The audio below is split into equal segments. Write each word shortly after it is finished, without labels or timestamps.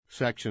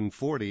Section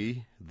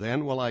 40,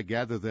 Then will I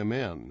gather them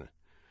in.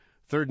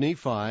 3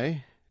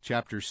 Nephi,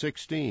 chapter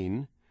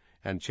 16,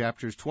 and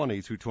chapters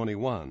 20 through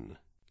 21.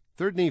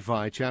 3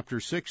 Nephi, chapter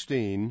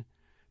 16,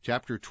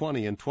 chapter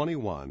 20 and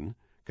 21,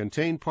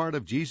 contain part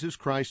of Jesus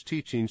Christ's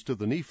teachings to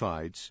the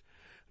Nephites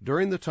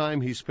during the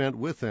time he spent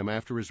with them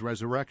after his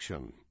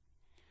resurrection.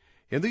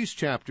 In these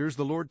chapters,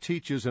 the Lord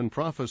teaches and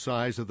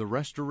prophesies of the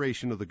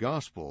restoration of the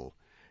gospel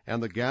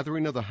and the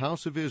gathering of the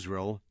house of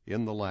Israel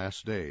in the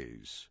last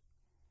days.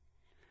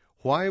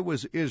 Why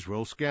was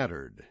Israel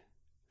scattered?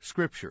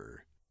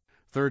 Scripture.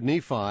 3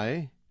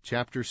 Nephi,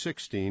 chapter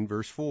 16,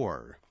 verse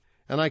 4.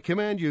 And I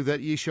command you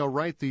that ye shall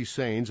write these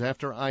sayings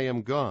after I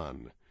am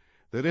gone,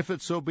 that if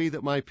it so be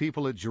that my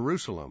people at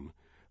Jerusalem,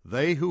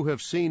 they who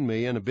have seen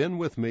me and have been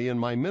with me in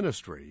my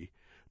ministry,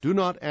 do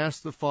not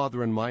ask the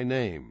Father in my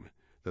name,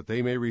 that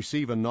they may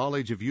receive a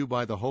knowledge of you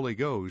by the Holy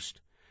Ghost,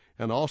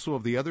 and also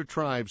of the other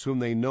tribes whom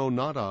they know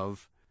not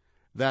of,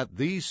 that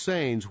these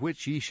sayings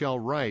which ye shall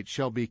write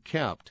shall be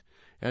kept,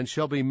 and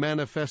shall be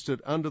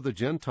manifested unto the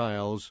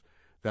Gentiles,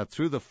 that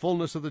through the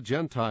fullness of the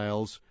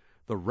Gentiles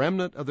the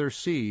remnant of their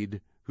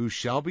seed, who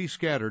shall be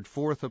scattered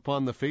forth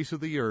upon the face of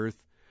the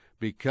earth,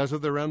 because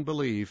of their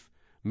unbelief,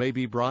 may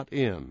be brought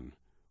in,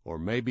 or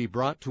may be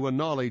brought to a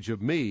knowledge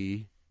of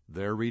me,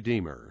 their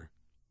Redeemer.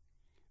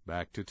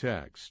 Back to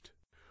text.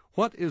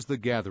 What is the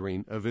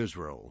gathering of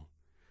Israel?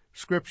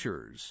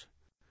 Scriptures.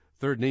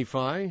 3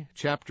 Nephi,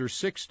 chapter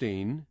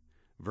 16,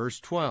 verse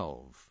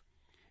 12.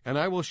 And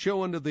I will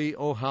show unto thee,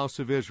 O house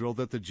of Israel,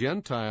 that the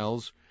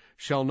Gentiles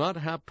shall not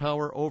have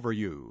power over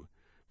you,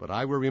 but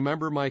I will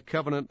remember my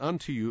covenant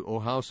unto you, O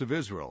house of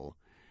Israel,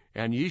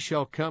 and ye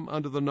shall come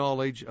unto the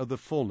knowledge of the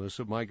fullness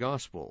of my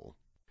gospel.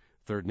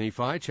 3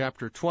 Nephi,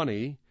 chapter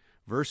 20,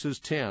 verses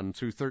 10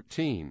 through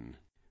 13.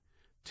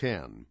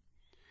 10.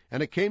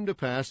 And it came to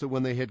pass that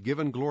when they had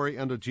given glory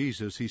unto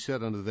Jesus, he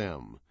said unto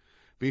them,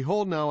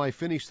 Behold, now I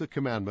finish the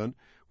commandment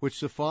which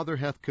the Father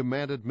hath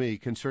commanded me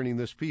concerning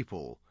this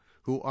people,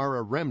 who are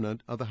a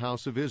remnant of the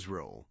house of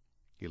Israel.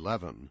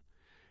 11.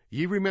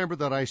 Ye remember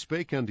that I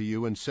spake unto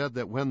you, and said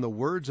that when the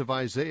words of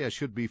Isaiah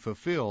should be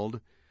fulfilled,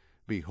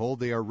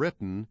 behold, they are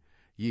written,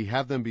 ye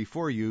have them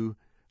before you,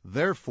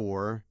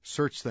 therefore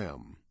search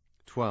them.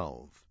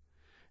 12.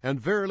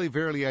 And verily,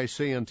 verily, I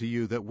say unto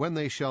you, that when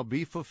they shall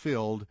be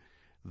fulfilled,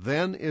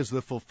 then is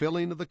the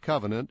fulfilling of the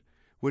covenant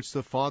which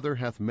the Father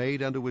hath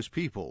made unto his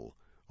people,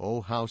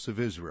 O house of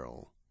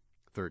Israel.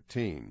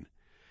 13.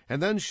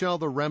 And then shall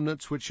the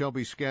remnants which shall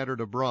be scattered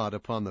abroad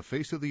upon the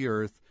face of the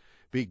earth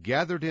be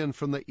gathered in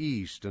from the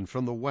east and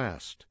from the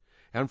west,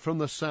 and from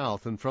the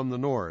south and from the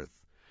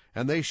north,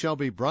 and they shall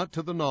be brought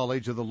to the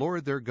knowledge of the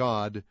Lord their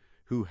God,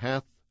 who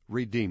hath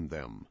redeemed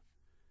them.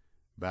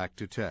 Back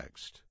to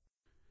text.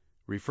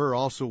 Refer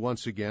also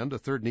once again to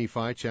 3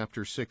 Nephi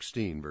chapter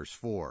 16, verse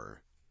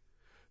 4.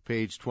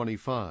 Page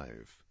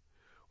 25.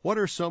 What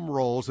are some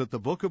roles that the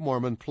Book of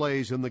Mormon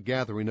plays in the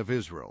gathering of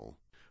Israel?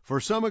 For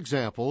some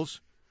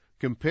examples,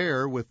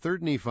 compare with 3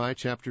 Nephi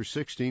chapter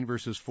 16,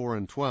 verses 4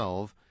 and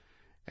 12,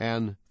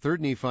 and 3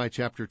 Nephi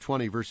chapter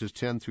 20, verses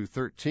 10 through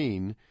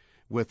 13,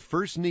 with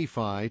 1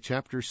 Nephi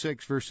chapter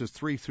 6, verses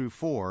 3 through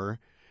 4,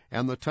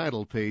 and the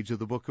title page of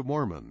the Book of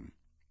Mormon.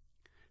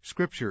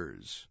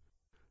 Scriptures.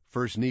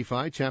 1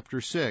 Nephi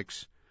chapter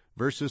 6,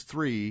 verses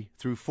 3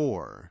 through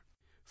 4.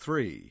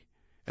 3.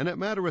 And it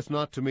mattereth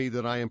not to me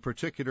that I am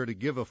particular to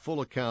give a full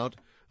account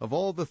of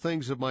all the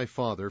things of my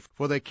Father,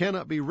 for they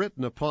cannot be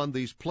written upon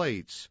these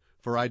plates,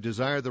 for I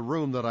desire the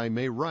room that I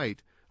may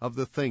write of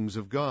the things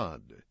of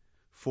God.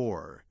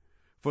 4.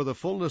 For the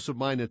fullness of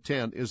mine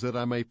intent is that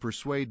I may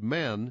persuade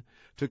men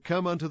to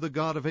come unto the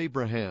God of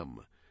Abraham,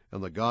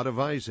 and the God of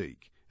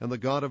Isaac, and the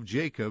God of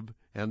Jacob,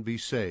 and be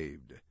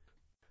saved.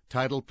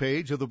 Title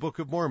page of the Book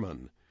of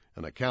Mormon,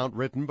 an account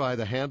written by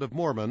the hand of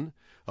Mormon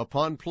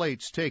upon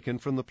plates taken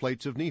from the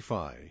plates of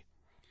Nephi.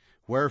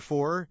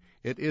 Wherefore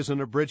it is an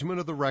abridgment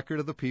of the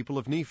record of the people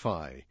of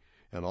Nephi,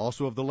 and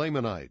also of the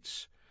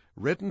Lamanites,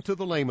 written to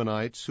the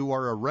Lamanites, who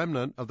are a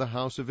remnant of the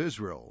house of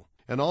Israel,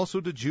 and also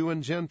to Jew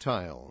and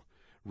Gentile,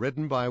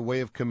 written by way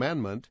of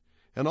commandment,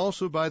 and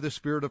also by the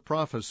spirit of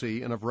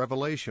prophecy and of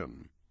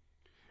revelation,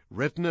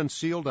 written and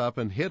sealed up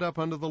and hid up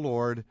unto the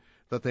Lord,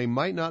 that they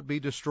might not be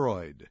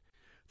destroyed,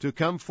 to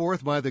come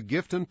forth by the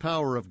gift and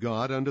power of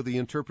God unto the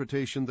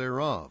interpretation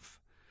thereof,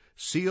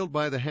 sealed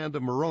by the hand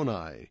of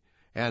Moroni,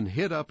 and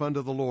hid up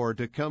unto the Lord,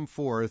 to come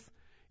forth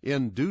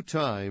in due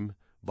time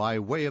by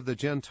way of the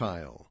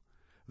Gentile,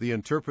 the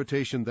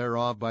interpretation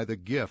thereof by the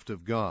gift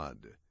of God.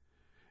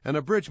 An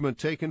abridgment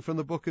taken from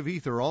the book of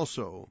Ether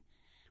also,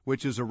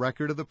 which is a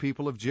record of the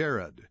people of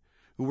Jared,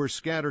 who were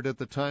scattered at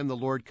the time the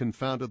Lord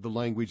confounded the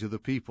language of the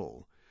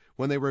people,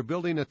 when they were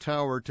building a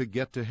tower to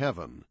get to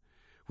heaven,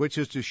 which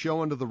is to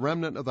show unto the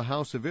remnant of the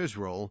house of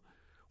Israel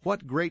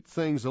what great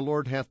things the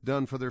Lord hath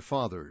done for their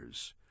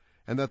fathers,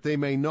 and that they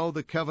may know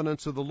the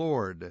covenants of the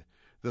Lord,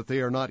 that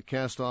they are not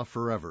cast off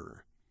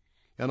forever.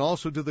 And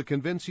also to the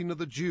convincing of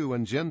the Jew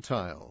and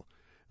Gentile,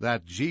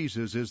 that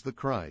Jesus is the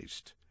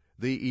Christ,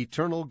 the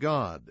eternal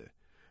God,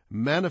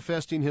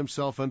 manifesting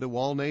himself unto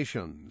all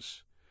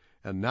nations,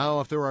 And now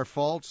if there are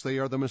faults, they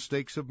are the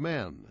mistakes of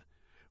men.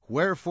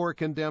 Wherefore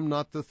condemn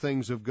not the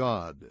things of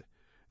God,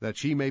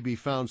 that ye may be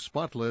found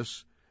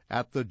spotless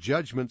at the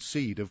judgment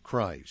seat of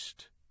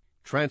Christ.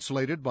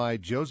 Translated by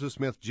Joseph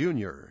Smith,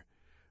 Jr.,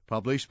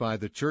 published by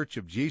the Church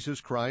of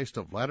Jesus Christ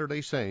of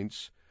Latter-day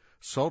Saints,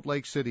 Salt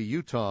Lake City,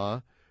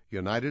 Utah,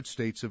 United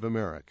States of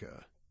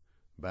America.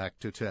 Back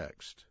to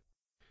text.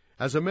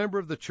 As a member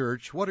of the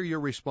church, what are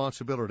your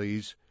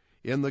responsibilities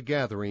in the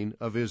gathering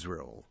of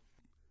Israel?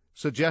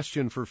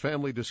 Suggestion for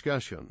family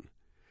discussion.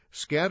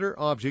 Scatter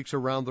objects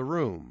around the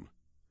room.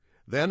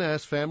 Then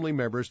ask family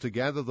members to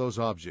gather those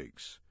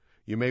objects.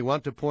 You may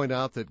want to point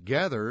out that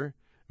gather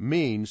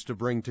means to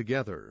bring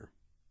together.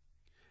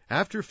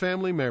 After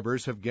family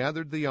members have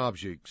gathered the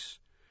objects,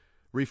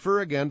 refer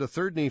again to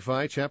 3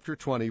 Nephi chapter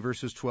 20,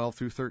 verses 12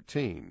 through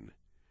 13.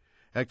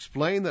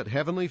 Explain that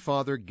Heavenly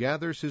Father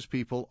gathers His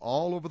people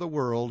all over the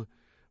world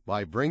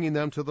by bringing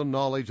them to the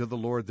knowledge of the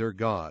Lord their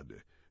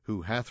God,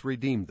 who hath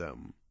redeemed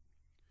them.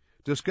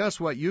 Discuss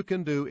what you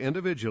can do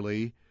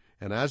individually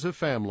and as a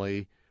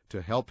family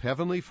to help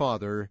Heavenly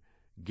Father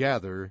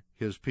gather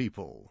His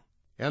people.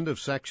 End of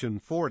section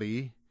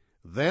 40.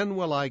 Then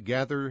will I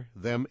gather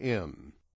them in.